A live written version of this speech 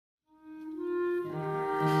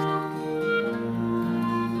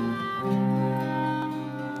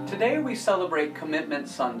Today we celebrate Commitment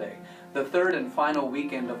Sunday, the third and final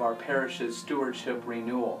weekend of our parish's stewardship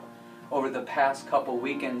renewal. Over the past couple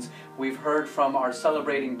weekends, we've heard from our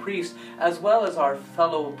celebrating priest as well as our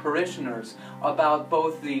fellow parishioners about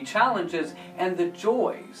both the challenges and the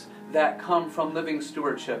joys that come from living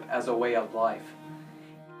stewardship as a way of life.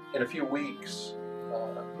 In a few weeks,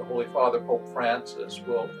 the Holy Father Pope Francis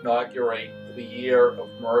will inaugurate the Year of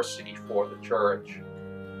Mercy for the Church.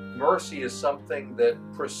 Mercy is something that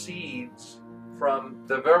proceeds from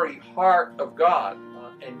the very heart of God,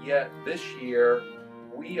 and yet this year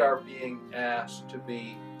we are being asked to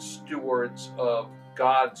be stewards of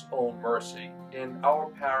God's own mercy. In our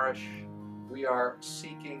parish, we are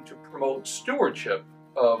seeking to promote stewardship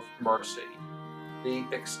of mercy, the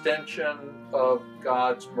extension of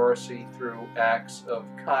God's mercy through acts of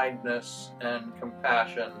kindness and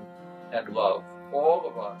compassion and love. All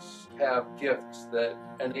of us have gifts that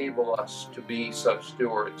enable us to be such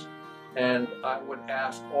stewards, and I would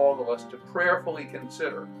ask all of us to prayerfully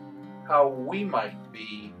consider how we might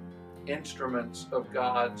be instruments of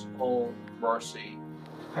God's own mercy.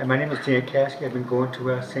 Hi, my name is Dan Caskey. I've been going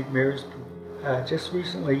to St. Mary's. Just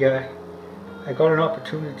recently, I got an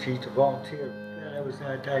opportunity to volunteer. I was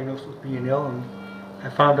diagnosed with being ill, and I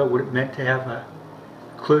found out what it meant to have a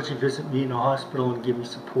clergy visit me in a hospital and give me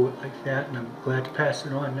support like that, and I'm glad to pass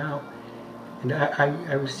it on now. And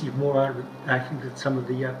I receive more out of it, I think, than some of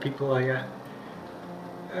the people I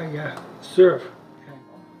serve.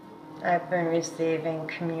 I've been receiving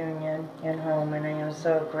communion in home, and I am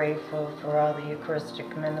so grateful for all the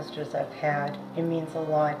Eucharistic ministers I've had. It means a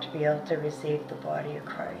lot to be able to receive the body of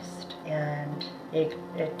Christ, and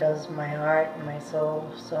it does my heart and my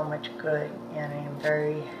soul so much good, and I am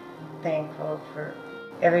very thankful for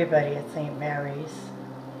everybody at St. Mary's.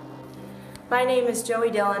 My name is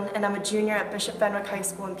Joey Dillon, and I'm a junior at Bishop Fenwick High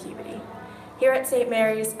School in Peabody. Here at St.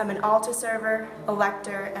 Mary's, I'm an altar server, a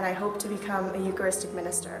lector, and I hope to become a Eucharistic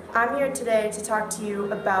minister. I'm here today to talk to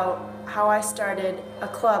you about how I started a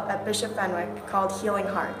club at Bishop Fenwick called Healing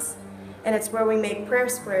Hearts, and it's where we make prayer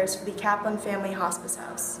squares for the Kaplan Family Hospice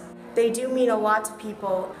House. They do mean a lot to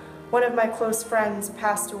people. One of my close friends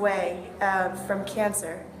passed away from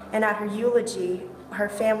cancer, and at her eulogy, her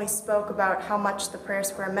family spoke about how much the prayer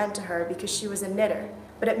square meant to her because she was a knitter.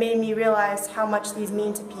 But it made me realize how much these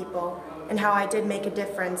mean to people and how I did make a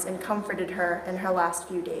difference and comforted her in her last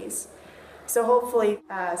few days. So hopefully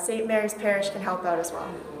St. Mary's Parish can help out as well.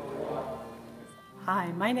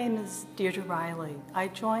 Hi, my name is Deirdre Riley. I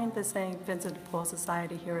joined the St. Vincent de Paul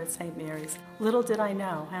Society here at St. Mary's. Little did I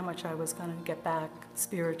know how much I was going to get back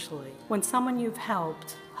spiritually. When someone you've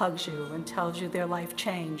helped hugs you and tells you their life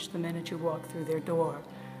changed the minute you walk through their door,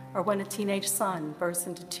 or when a teenage son bursts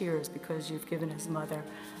into tears because you've given his mother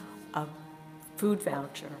a food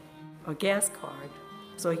voucher or gas card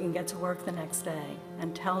so he can get to work the next day,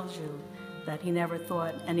 and tells you that he never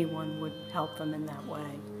thought anyone would help them in that way.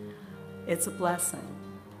 It's a blessing.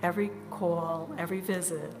 Every call, every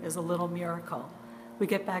visit is a little miracle. We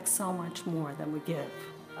get back so much more than we give.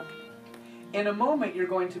 In a moment, you're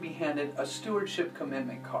going to be handed a stewardship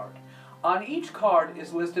commitment card. On each card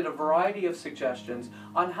is listed a variety of suggestions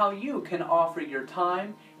on how you can offer your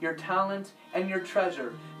time, your talent, and your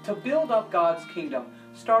treasure to build up God's kingdom,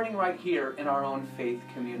 starting right here in our own faith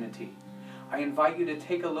community. I invite you to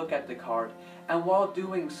take a look at the card, and while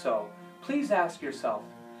doing so, please ask yourself,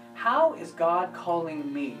 how is God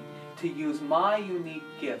calling me to use my unique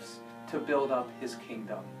gifts to build up His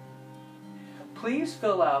kingdom? Please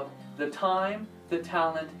fill out the time, the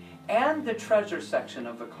talent, and the treasure section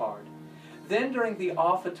of the card. Then during the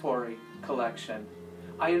offertory collection,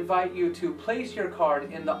 I invite you to place your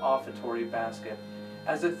card in the offertory basket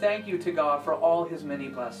as a thank you to God for all His many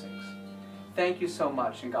blessings. Thank you so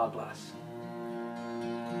much, and God bless.